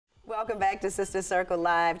welcome back to Sister Circle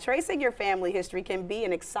Live. Tracing your family history can be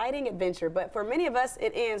an exciting adventure, but for many of us,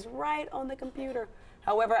 it ends right on the computer.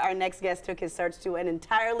 However, our next guest took his search to an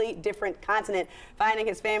entirely different continent, finding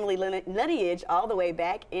his family lineage all the way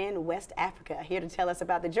back in West Africa. Here to tell us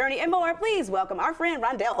about the journey and more, please welcome our friend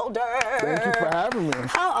Rondel Holder. Thank you for having me.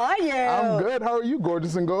 How are you? I'm good. How are you,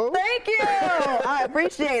 gorgeous and gold? Thank you. I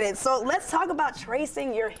appreciate it. So let's talk about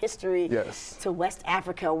tracing your history to West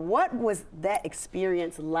Africa. What was that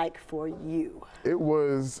experience like for you?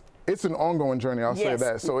 It's an ongoing journey, I'll say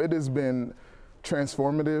that. So it has been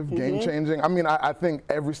transformative, game-changing. I mean, I think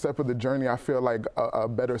every step of the journey, I feel like a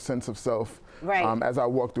better sense of self as I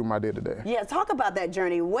walk through my day-to-day. Yeah, talk about that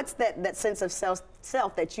journey. What's that sense of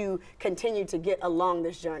self that you continue to get along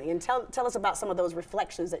this journey? And tell us about some of those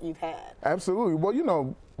reflections that you've had. Absolutely. Well, you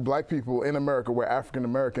know, Black people in America, we're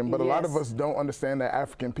African-American, but a lot of us don't understand that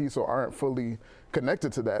African piece or aren't fully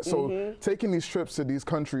connected to that. So taking these trips to these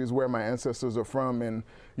countries where my ancestors are from, and,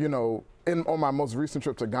 you know, on my most recent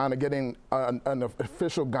trip to Ghana, getting an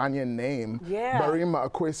official Ghanaian name, Barima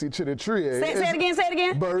Akwesi Chidetrie. Say it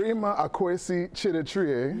again. Barima Akwesi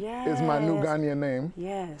Chidetrie is my new Ghanaian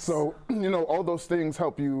name. So, you know, all those things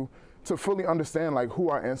help you to fully understand, like, who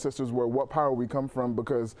our ancestors were, what power we come from,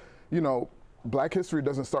 because, you know, Black history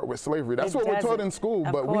doesn't start with slavery. That's what we're taught in school,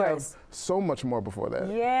 but we have so much more before that.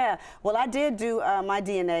 Yeah. Well, I did do my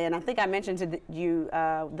DNA, and I think I mentioned to you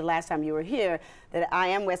the last time you were here that I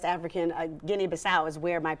am West African. Guinea-Bissau is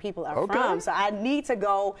where my people are from, so I need to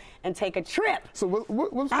go and take a trip. So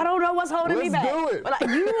I don't know what's holding me back. Let's do it. But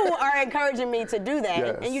you are encouraging me to do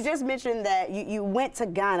that, and you just mentioned that you went to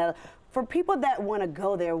Ghana. For people that want to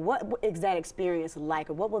go there, what is that experience like,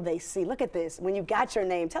 or what will they see? Look at this. When you got your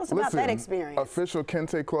name, tell us about that experience. Official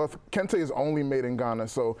kente cloth. Kente is only made in Ghana,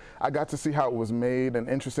 so I got to see how it was made and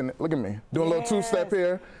interesting. Look at me, doing a little two-step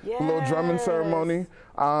here, a little drumming ceremony.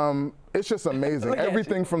 It's just amazing.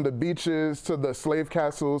 Everything from the beaches to the slave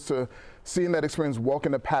castles to seeing that experience,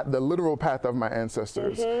 walking the literal path of my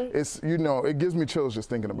ancestors. It's, you know, it gives me chills just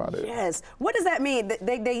thinking about it. Yes. What does that mean?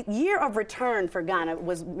 The year of return for Ghana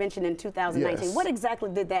was mentioned in 2019. What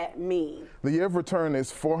exactly did that mean? The year of return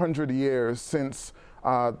is 400 years since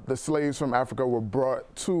the slaves from Africa were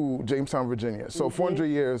brought to Jamestown, Virginia. So 400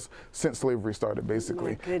 years since slavery started,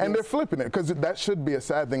 basically. And they're flipping it, because that should be a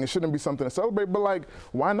sad thing. It shouldn't be something to celebrate, but, like,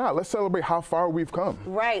 why not? Let's celebrate how far we've come.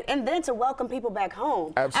 Right, and then to welcome people back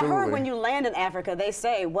home. Absolutely. I heard when you land in Africa, they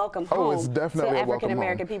say welcome home. Oh, it's definitely to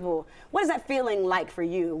African-American people. What is that feeling like for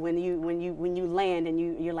you when you land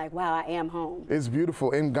and you're like, wow, I am home? It's beautiful.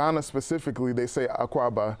 In Ghana specifically, they say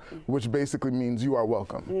akwaba, which basically means you are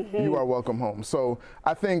welcome. You are welcome home. So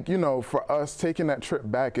I think, you know, for us, taking that trip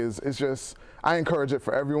back is just, I encourage it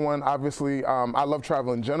for everyone. Obviously, I love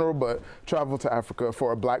travel in general, but travel to Africa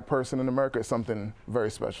for a Black person in America is something very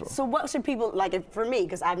special. So what should people, like, for me,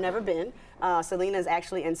 because I've never been, Selena's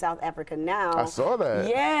actually in South Africa now. I saw that.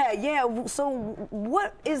 Yeah. So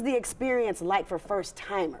what is the experience like for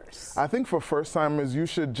first-timers? I think for first-timers, you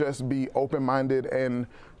should just be open-minded and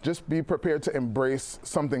just be prepared to embrace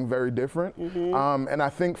something very different. And I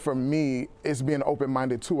think for me, it's being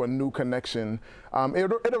open-minded to a new connection.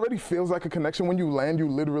 It already feels like a connection. When you land, you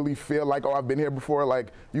literally feel like, oh, I've been here before.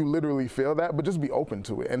 Like, you literally feel that, but just be open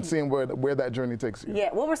to it and seeing where that journey takes you. Yeah,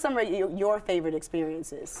 what were some of your favorite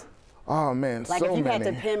experiences? Oh, man, like so many. Like, if you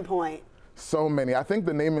had to pinpoint. So many. I think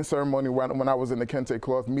the naming ceremony when I was in the Kente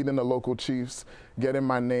cloth, meeting the local chiefs, getting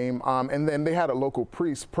my name, and then they had a local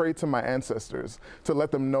priest pray to my ancestors to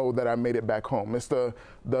let them know that I made it back home. It's the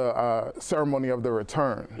ceremony of the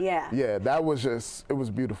return. Yeah, that was just, it was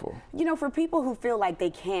beautiful. You know, for people who feel like they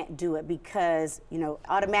can't do it because, you know,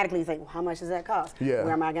 automatically you think, well, how much does that cost? Where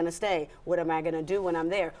am I going to stay? What am I going to do when I'm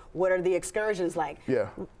there? What are the excursions like?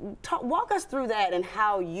 Walk us through that and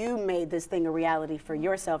how you made this thing a reality for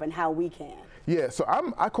yourself and how we can. Yeah, so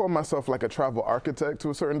I call myself like a travel architect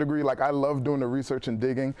to a certain degree. Like, I love doing the research and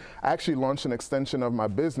digging. I actually launched an extension of my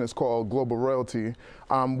business called Global Royalty,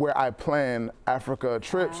 where I plan Africa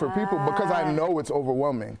trips for people because I know it's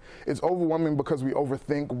overwhelming. It's overwhelming because we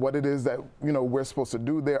overthink what it is that, you know, we're supposed to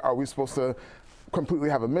do there. Are we supposed to completely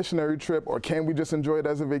have a missionary trip, or can we just enjoy it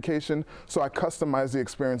as a vacation? So I customize the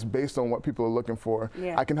experience based on what people are looking for.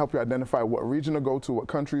 I can help you identify what region to go to, what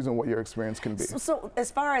countries, and what your experience can be. So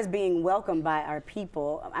as far as being welcomed by our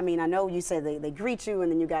people, I mean, I know you said they greet you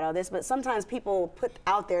and then you got all this, but sometimes people put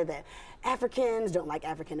out there that Africans don't like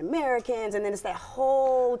African Americans, and then it's that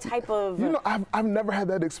whole type of... You know, I've never had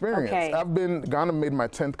that experience. Ghana made my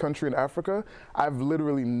 10th country in Africa. I've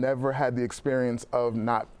literally never had the experience of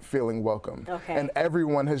not feeling welcome. And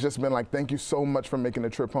everyone has just been like, thank you so much for making the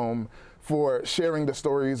trip home. for sharing the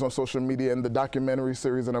stories on social media and the documentary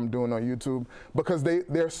series that I'm doing on YouTube, because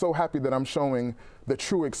they're so happy that I'm showing the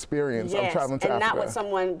true experience of traveling to Africa. And not what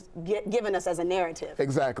someone given us as a narrative.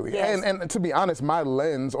 Exactly. Yes. And to be honest, my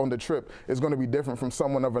lens on the trip is going to be different from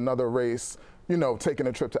someone of another race, you know, taking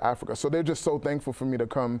a trip to Africa. So they're just so thankful for me to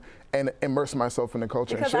come and immerse myself in the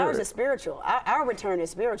culture and share it. Because ours is spiritual. Our return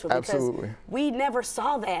is spiritual. Because Absolutely. we never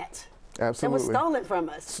saw that. Absolutely. It was stolen from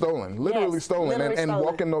us. Stolen, literally stolen. Literally and stolen.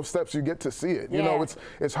 walking those steps, you get to see it. You know,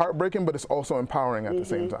 it's heartbreaking, but it's also empowering at the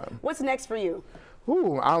same time. What's next for you?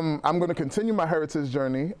 Ooh, I'm going to continue my heritage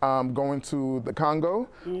journey, going to the Congo,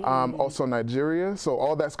 also Nigeria. So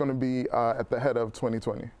all that's going to be at the head of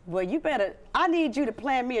 2020. Well, you better, I need you to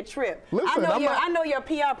plan me a trip. Listen, I know your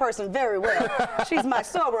PR person very well. She's my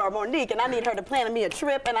soror, Monique, and I need her to plan me a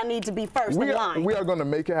trip, and I need to be first in line. We are going to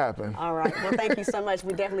make it happen. All right. Well, thank you so much.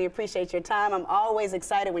 We definitely appreciate your time. I'm always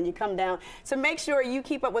excited when you come down. So make sure you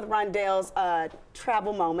keep up with Rondel's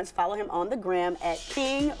travel moments. Follow him on the gram at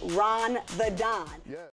King Ron the Don. Yeah.